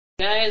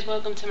Guys,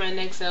 welcome to my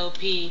next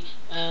LP.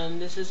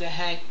 This is a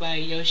hack by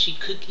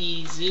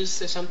YoshiCookieZeus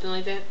or something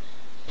like that,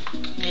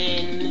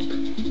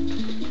 and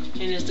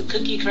it's the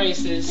Cookie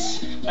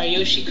Crisis by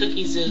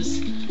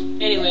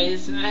YoshiCookieZeus.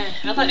 Anyways, I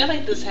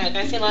like this hack.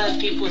 I see a lot of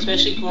people,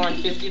 especially who are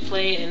on 50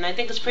 play it, and I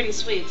think it's pretty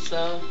sweet,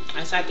 so I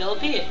decided to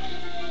LP it.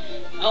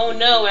 Oh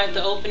no! At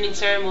the opening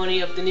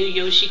ceremony of the new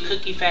Yoshi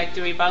Cookie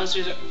Factory,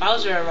 Bowser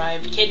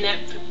arrived,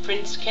 kidnapped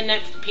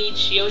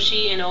Peach,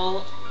 Yoshi, and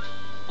all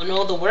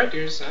the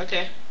workers.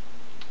 Okay.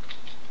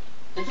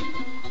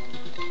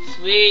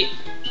 Sweet.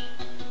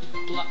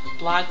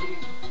 Block.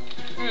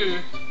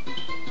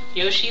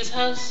 Yoshi's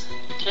house?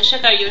 Let's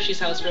check out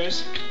Yoshi's house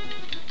first.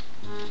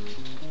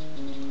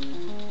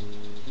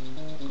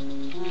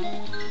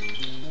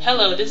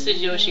 Hello, this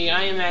is Yoshi.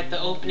 I am at the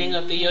opening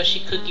of the Yoshi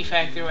Cookie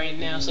Factory right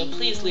now, so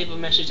please leave a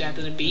message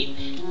after the beep.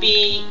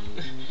 Beep.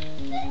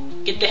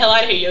 Get the hell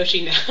out of here,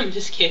 Yoshi. Now, I'm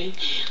just kidding.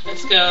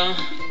 Let's go.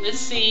 Let's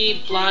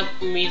see Block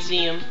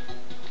Museum.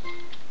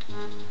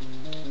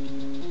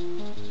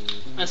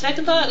 On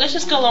second thought, let's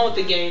just go along with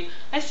the game.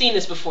 I've seen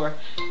this before.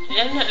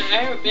 And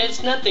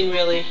it's nothing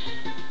really.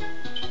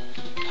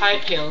 Pie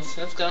pails.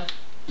 Let's go.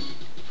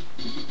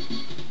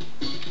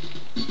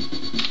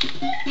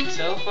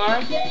 So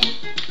far,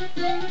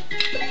 I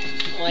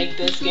like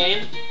this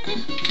game.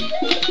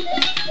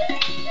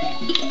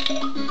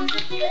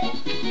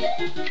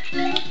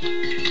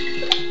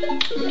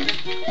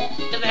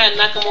 Never had to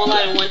knock them all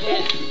out in one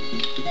hit.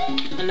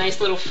 A nice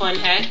little fun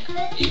hack.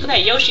 Look at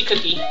that Yoshi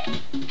cookie.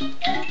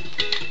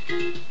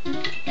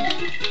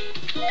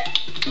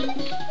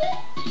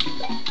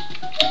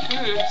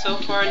 So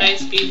far,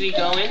 nice, easy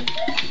going.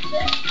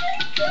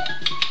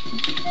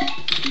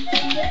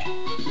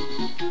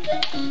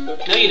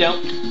 No, you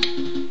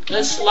don't.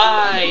 Let's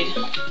slide.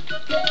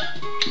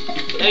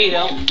 No, you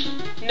don't.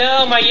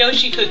 No, my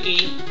Yoshi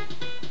cookie.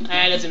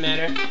 Ah, it doesn't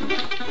matter.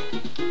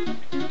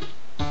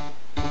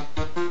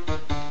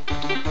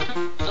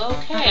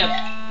 Okay.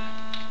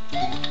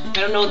 I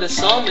don't know the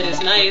song, but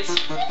it's nice.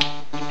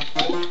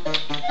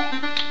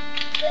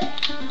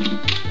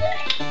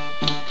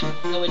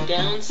 Slow it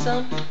down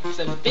some. It's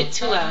a bit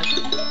too loud.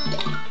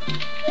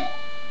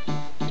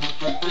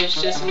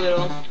 It's just a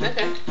little.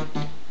 Okay.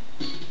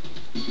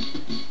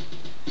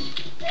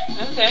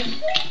 Okay.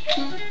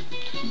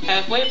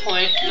 Halfway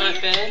point,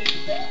 not bad.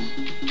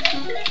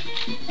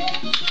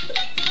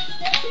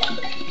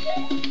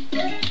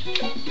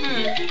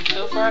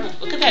 So far,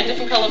 look at that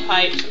different color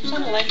pipes. I'm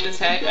starting to like this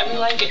hack. I really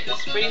like it.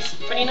 It's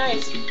pretty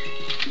nice.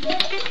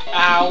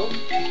 Ow.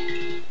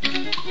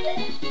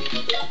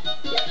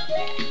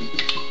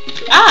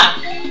 Ah!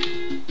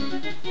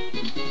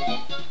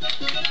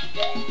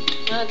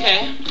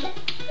 Okay.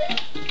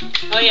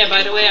 Oh yeah,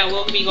 by the way, I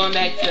will be going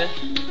back to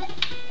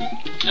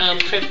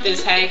Crypt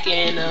this hack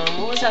and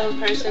what was that other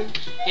person?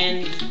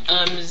 And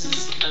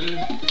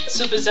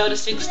Super Zelda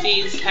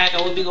 60s hack.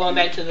 I will be going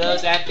back to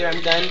those after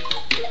I'm done.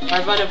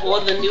 I run up all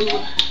the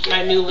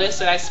my new list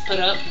that I put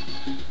up.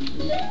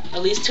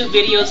 At least 2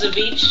 videos of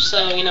each,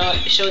 so you know,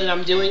 show that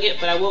I'm doing it.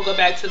 But I will go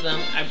back to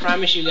them. I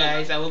promise you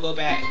guys, I will go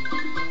back.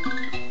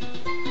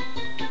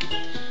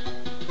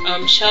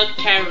 Chug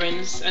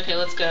Caverns. Okay,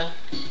 let's go.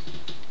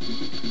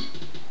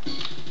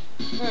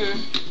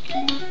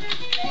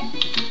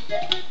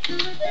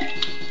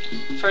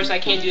 First, I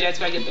can't do that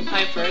till I get the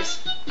pipe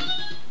first.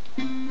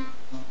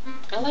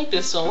 I like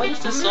this song. What is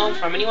this song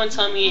from? Anyone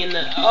tell me in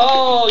the...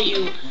 Oh,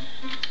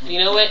 you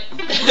know what?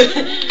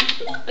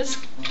 Let's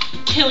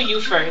kill you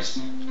first.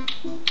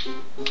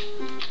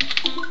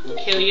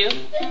 Kill you.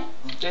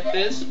 Get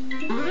this.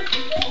 You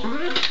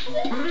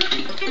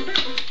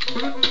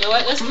know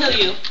what? Let's kill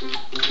you.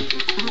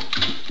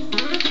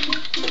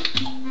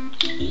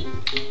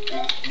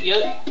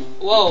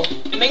 Whoa.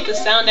 It makes the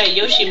sound that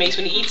Yoshi makes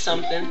when he eats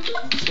something.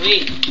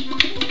 Sweet.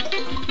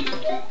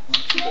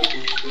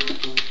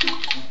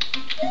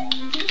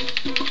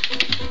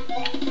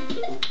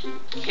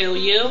 Kill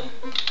you.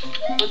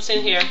 What's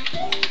in here?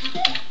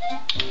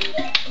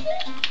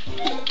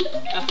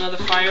 Another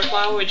fire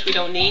flower, which we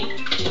don't need.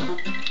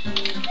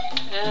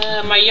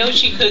 My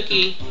Yoshi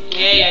cookie.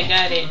 Yay, I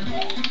got it.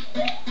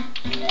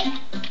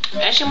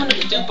 Actually, I'm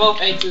going to do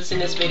both exits in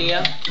this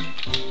video.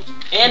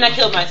 And I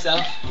killed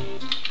myself.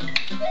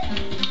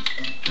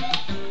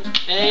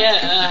 Yeah,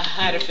 I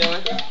had a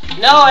feeling.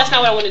 No, that's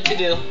not what I wanted to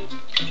do.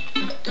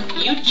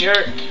 You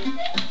jerk.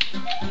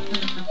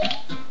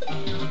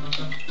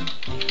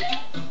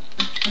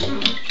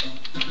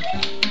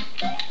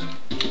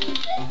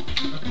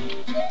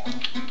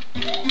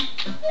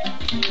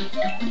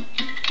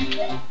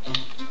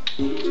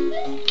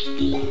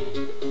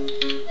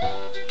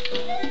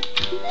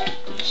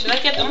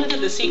 I'm gonna do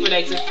the secret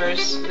exit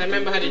first, because I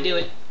remember how to do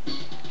it.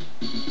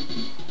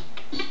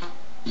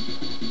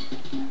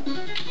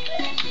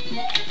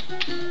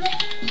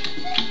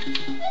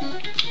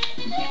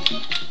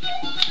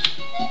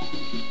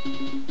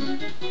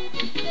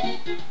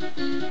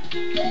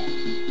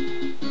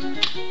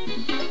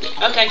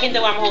 Okay, I can't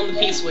do why I'm holding the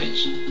P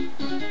switch.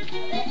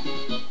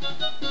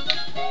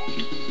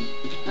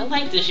 I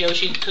like this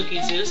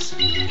YoshiCookieZeus.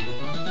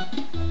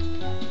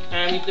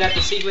 we got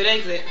the secret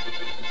exit.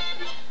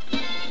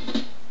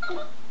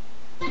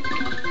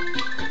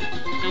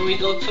 And we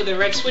go for the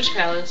Red Switch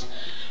Palace.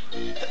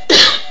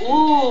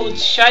 Ooh,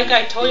 Shy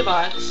Guy Toy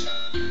Box.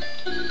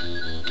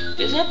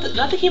 Do I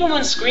have to keep him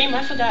on screen?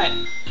 I forgot.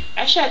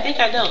 Actually, I think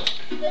I don't.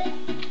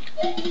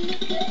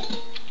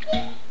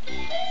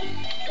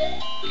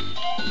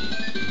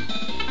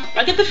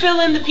 I get the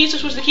feeling the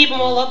pizza was to keep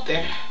them all up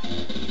there.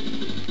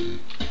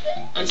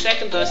 On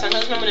second thought,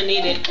 sometimes I'm gonna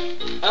need it.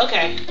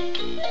 Okay,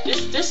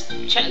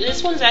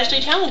 this one's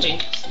actually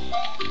challenging.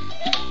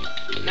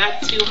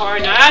 Not too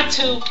hard, not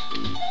too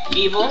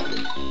evil.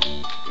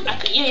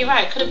 Yeah, you're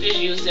right. I could have just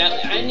used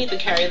that. I didn't need to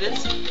carry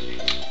this.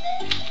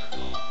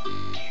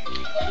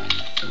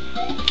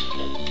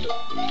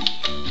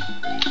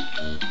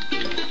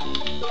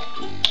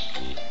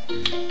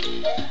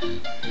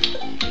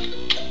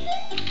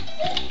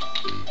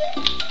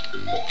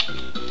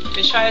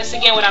 Let's try this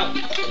again without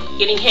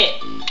getting hit.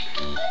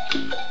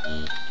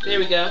 There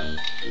we go.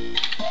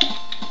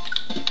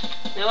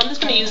 Now I'm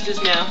just gonna use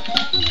this now.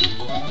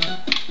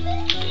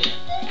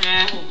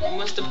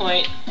 What's the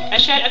point?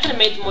 Actually, I could have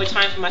made more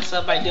time for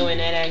myself by doing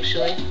that,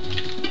 actually.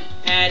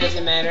 It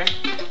doesn't matter.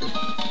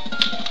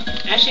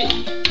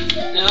 Actually,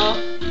 no.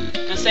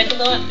 On second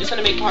thought, it's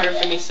gonna make it harder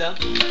for me, so.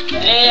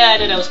 Yeah, I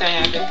knew that was gonna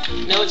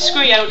happen. No,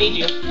 screw you, I don't need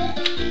you.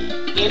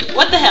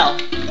 What the hell?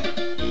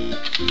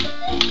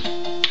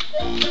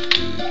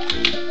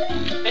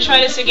 Let's try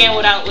this again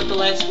with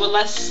less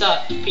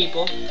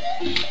people.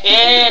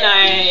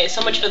 And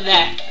so much for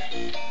that.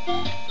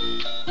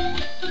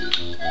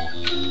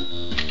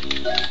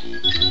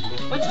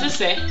 What does this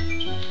say?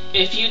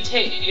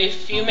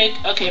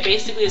 Okay,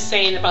 basically it's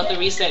saying about the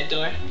reset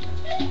door.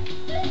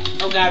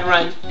 Oh god,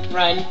 run.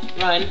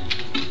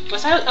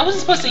 I wasn't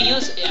supposed to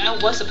use, I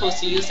was supposed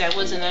to use that,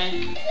 wasn't I?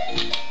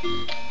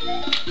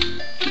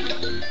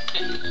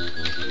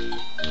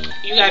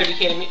 You gotta be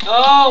kidding me.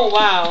 Oh,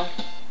 wow.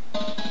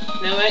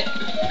 You know what?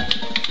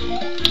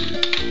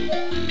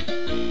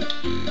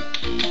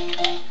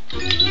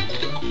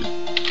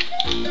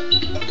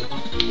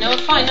 No,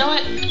 fine, you know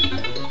what?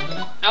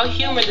 I'll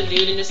humor the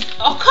dude and just...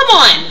 Oh, come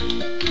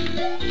on!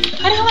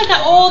 How the hell I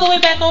got all the way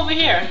back over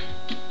here?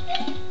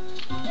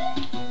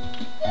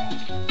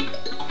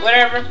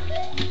 Whatever.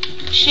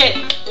 Shit.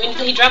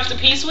 Until he drops the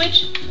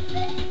P-switch?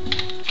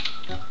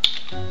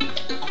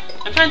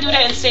 I'm trying to do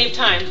that and save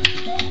time.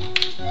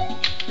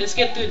 Let's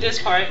get through this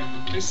part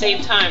and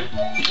save time.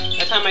 By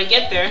the time I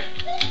get there...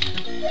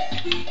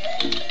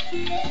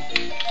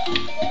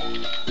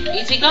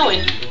 Easy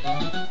going.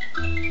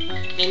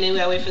 And then we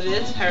gotta wait for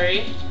this.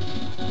 Hurry.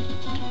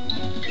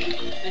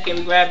 Okay,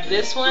 we grab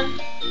this one.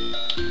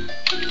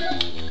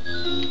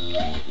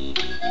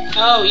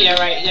 Oh, yeah,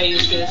 right. You gotta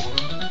use this.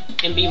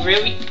 And be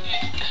really...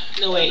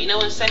 No, wait. You know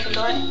what? Second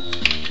thought?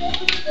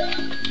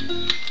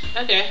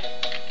 Okay.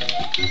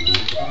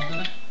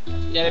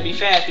 You gotta be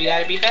fast. We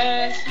gotta be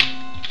fast.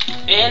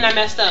 And I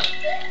messed up.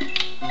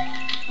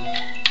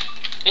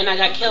 And I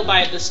got killed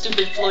by the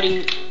stupid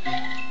floating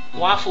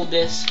waffle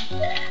disc.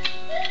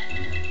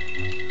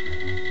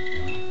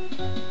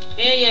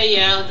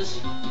 Yeah. I'll just...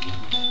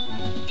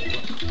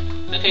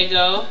 Okay,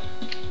 go.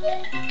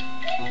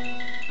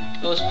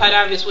 It was quite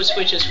obvious what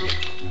switches.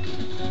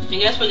 And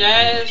guess what,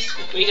 guys?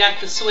 We got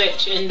the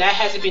switch, and that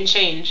hasn't been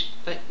changed.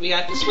 But we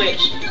got the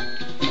switch.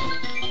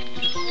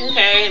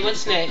 Okay,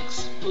 what's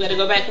next? We gotta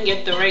go back and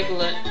get the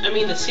regular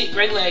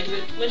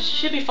exit, which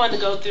should be fun to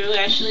go through.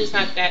 Actually, it's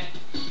not that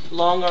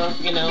long, or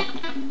you know.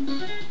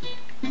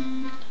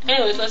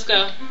 Anyways, let's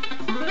go.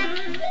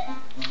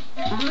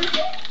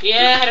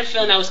 Yeah, I had a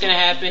feeling that was gonna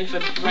happen for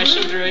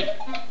rushing through it.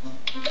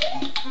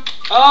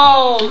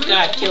 Oh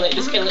god, kill it,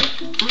 just kill it.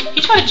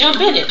 He tried to jump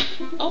in it.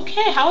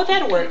 Okay, how would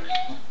that work?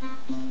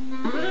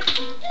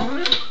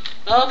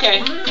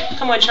 Okay,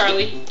 come on,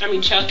 Charlie. I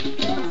mean, Chuck.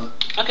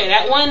 Okay,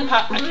 that one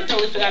I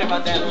totally forgot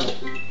about that one.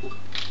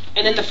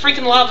 And then the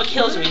freaking lava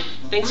kills me.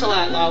 Thanks a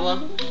lot,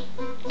 lava.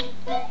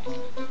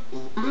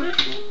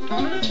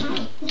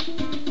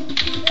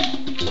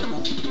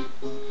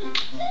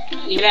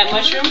 Need that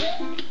mushroom?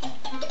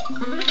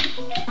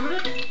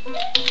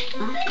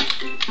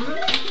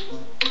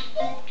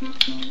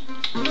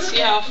 Let's see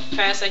how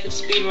fast I can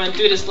speed run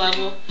through this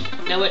level.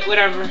 No,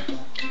 whatever.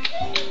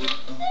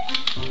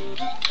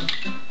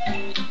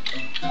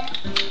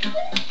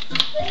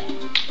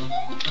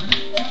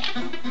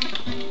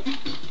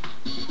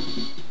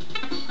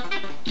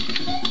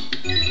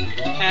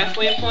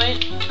 Halfway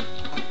point.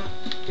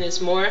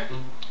 There's more.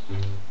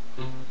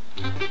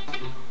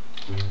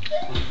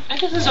 I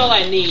guess that's all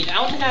I need. I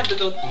don't think I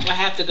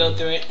have to go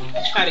through it.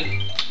 Let's try to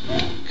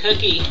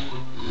cookie.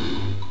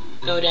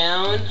 Go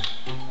down.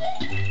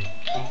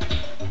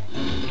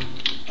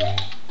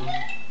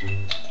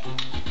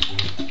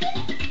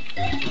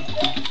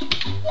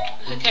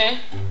 Okay.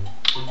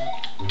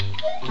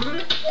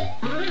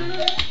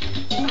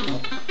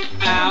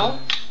 Ow.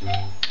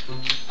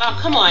 Oh,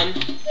 come on.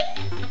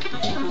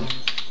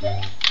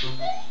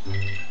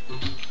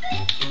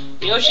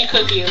 Yoshi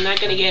Cookie, I'm not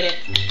gonna get it.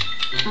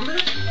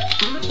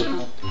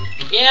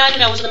 Yeah, I knew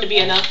that was gonna be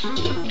enough.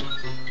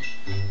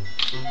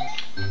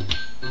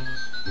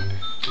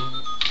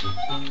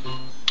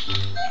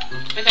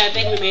 Okay, I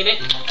think we made it.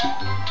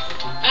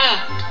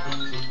 Ah!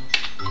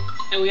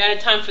 And we out of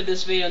time for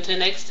this video. Until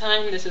next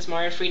time, this is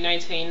Mario Freak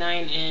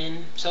 1989,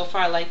 and so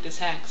far I like this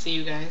hack. See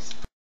you guys.